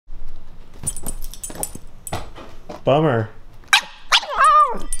Bummer.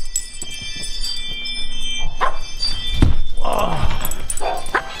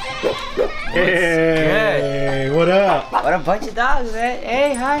 Hey, what up? What a bunch of dogs, man.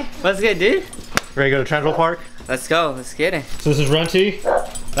 Hey, hi. What's good, dude? Ready to go to Transworld Park? Let's go. Let's get it. So this is Runty,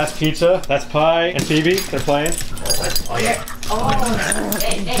 that's Pizza, that's Pie, and Phoebe. They're playing. Oh, yeah. Oh,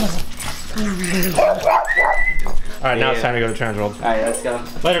 hey. Alright, now it's time to go to Transworld. Alright, let's go.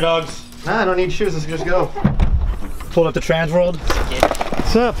 Later, dogs. Nah, I don't need shoes. Let's just go. Pulled up to Transworld.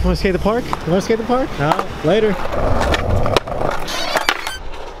 What's up? Want to skate the park? You want to skate the park? No. Later.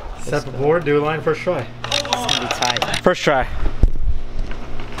 Set up a board, do a line, first try. It's gonna be tight. First try.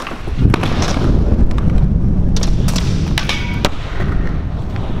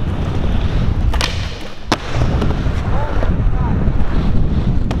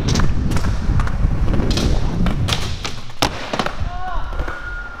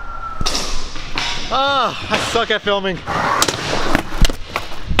 Ah, I suck at filming.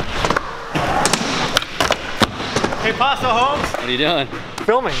 Hey, Paso Holmes. What are you doing?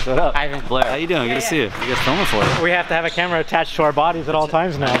 Filming. What up? Ivan Blair. How you doing? Good to see you. You guys filming for it? We have to have a camera attached to our bodies at all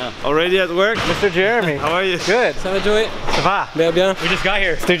times now. Yeah. Already at work? Mr. Jeremy. How are you? Good. Ça va, Joey? Ça va? Bien, bien. We just got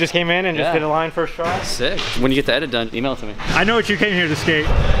here. This dude just came in and just Yeah. did a line first try. Sick. When you get the edit done, email it to me. I know what you came here to skate.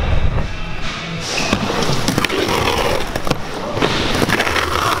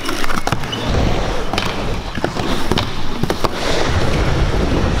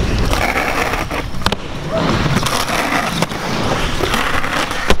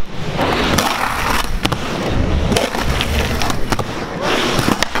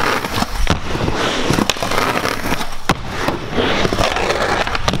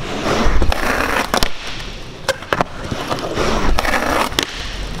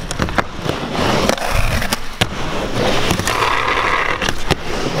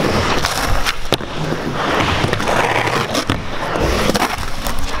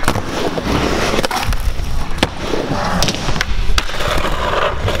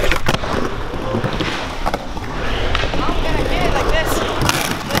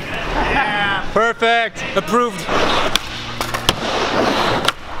 Perfect. Approved.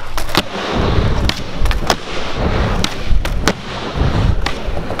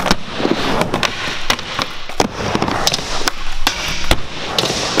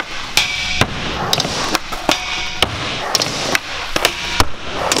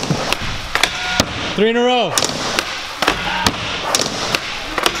 Three in a row. Just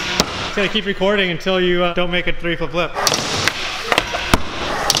gotta keep recording until you don't make a 3-flip flip.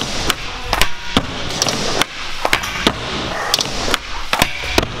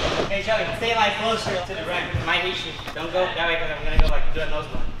 Hey, Joey, stay like closer to the rack. It might hit you. Don't go that way because I'm gonna go like do a nose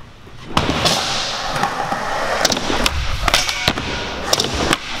blunt.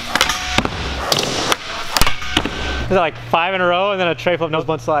 Is that like 5 in a row and then a tray flip nose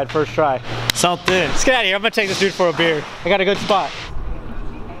blunt slide first try? Santé. Let's get out of here. I'm gonna take this dude for a beer. I got a good spot.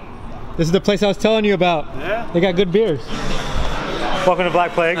 This is the place I was telling you about. Yeah. They got good beers. Welcome to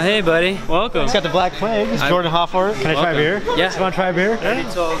Black Plague. Hey, buddy. Welcome. It's got the Black Plague. It's Jordan Hofford. Can I try a beer? Yeah. You want to try a beer?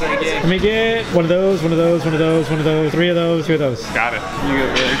 Let me get one of those, one of those, one of those, one of those, 3 of those, 2 of those. Got it.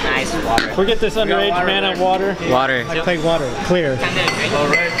 Nice water. We'll get this underage man of water. Water. Black Plague water. Clear. All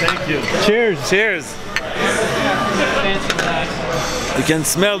right, thank you. Cheers. Cheers. You can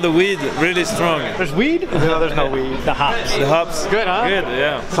smell the weed really strong. There's weed? No, there's no weed. The hops. The hops. Good, huh? Good,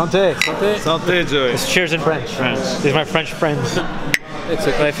 yeah. Santé. Santé. Santé, Joey. Cheers in French. These are my French friends. It's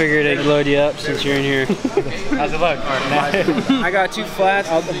okay. I figured I'd load you up since you're in here. How's it look? I got 2 flats.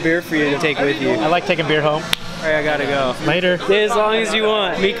 I'll have a beer for you to take with you. I like taking beer home. Alright, I gotta go. Later. Stay as long as you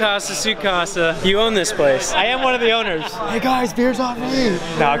want. Mi casa, su casa. You own this place. I am one of the owners. Hey guys, beer's on me.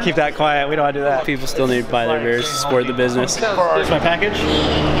 No, I'll keep that quiet. We don't want to do that. People still need to buy their beers to support the business. Here's my package.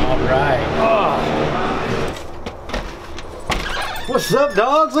 All right. Oh. What's up,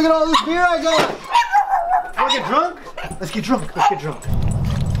 dogs? Look at all this beer I got. Wanna get drunk? Let's get drunk. Let's get drunk.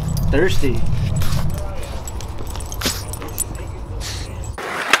 Thirsty.